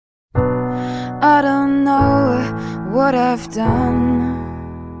I don't know what I've done,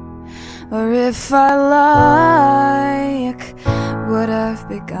 or if I like what I've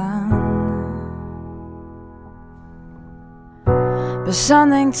begun, but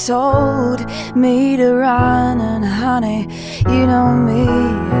something told me to run, and honey, you know me,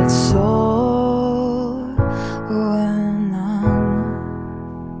 it's all or none.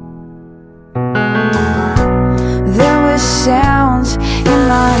 There were sounds in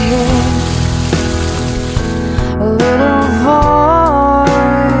my head, a little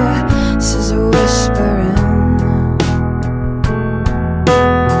voice is whispering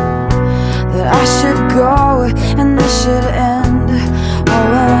that I should go and this should end. Oh,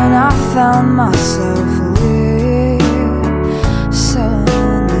 when I found myself listening,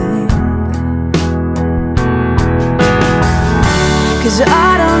 'cause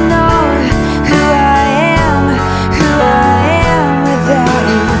I don't know who I am without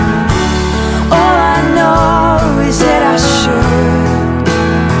you. All I know is that I should,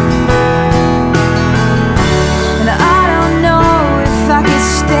 and I don't know if I could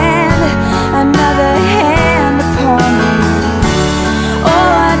stand another hand upon me.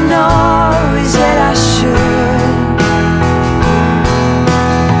 All I know is that I should,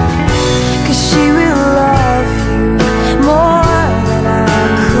 'cause she will love you more than I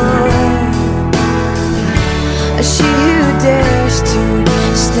could. She who dares to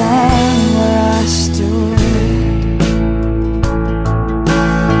stand where I stood.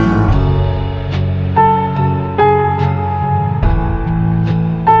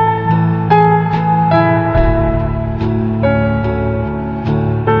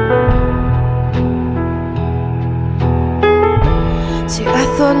 See, I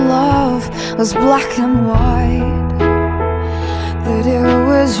thought love was black and white, that it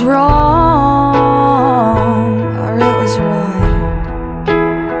was wrong or it was right.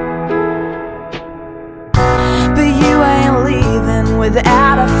 But you ain't leaving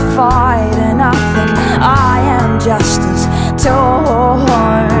without a fight, and I think I am just as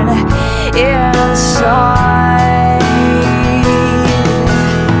torn inside.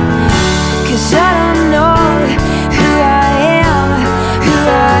 'Cause I don't know who I am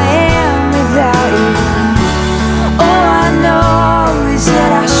without you. All I know is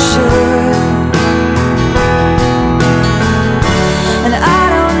that I should, and I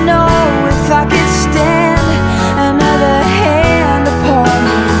don't know if I could stand another hand upon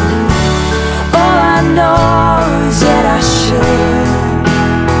you. All I know is that I should,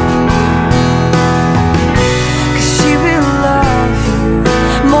 'cause she will love you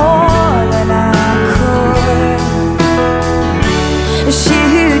more than I could. She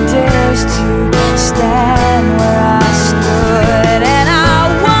who dares to stand where I stood, and I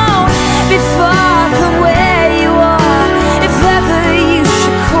won't be far from where you are if ever you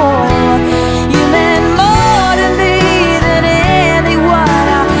should call. You meant more to me than anyone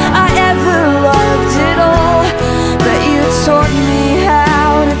I ever loved at all. But you taught me how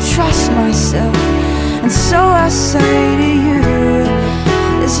to trust myself, and so I say to you,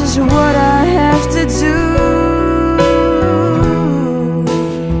 this is what I have to do.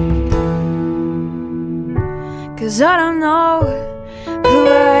 'Cause I don't know who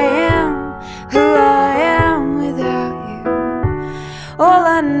I am without you. All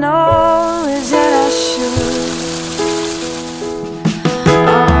I know is that I should,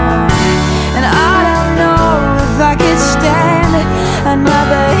 and I don't know if I could stand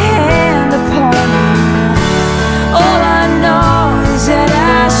another hand upon you. All I know is that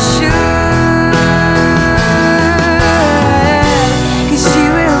I should, 'cause she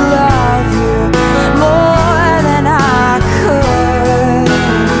will love you more than I could.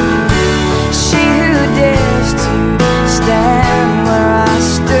 She who dares to stand where I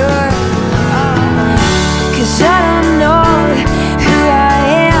stood. 'Cause I don't know who I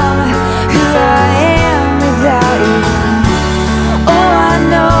am without you. All I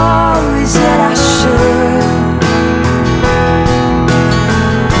know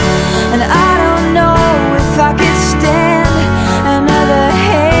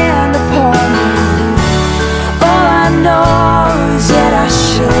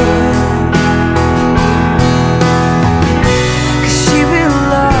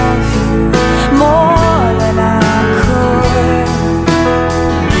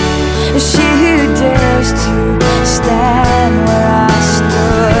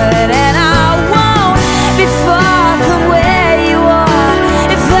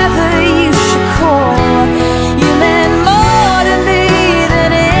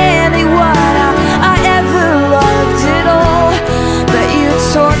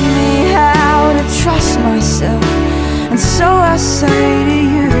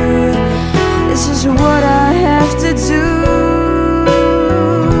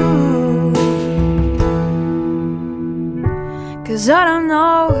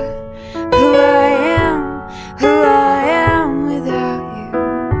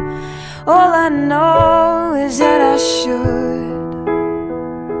I know is that I should.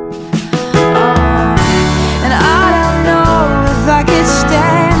 And I don't know if I could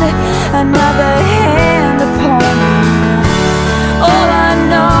stand it. I know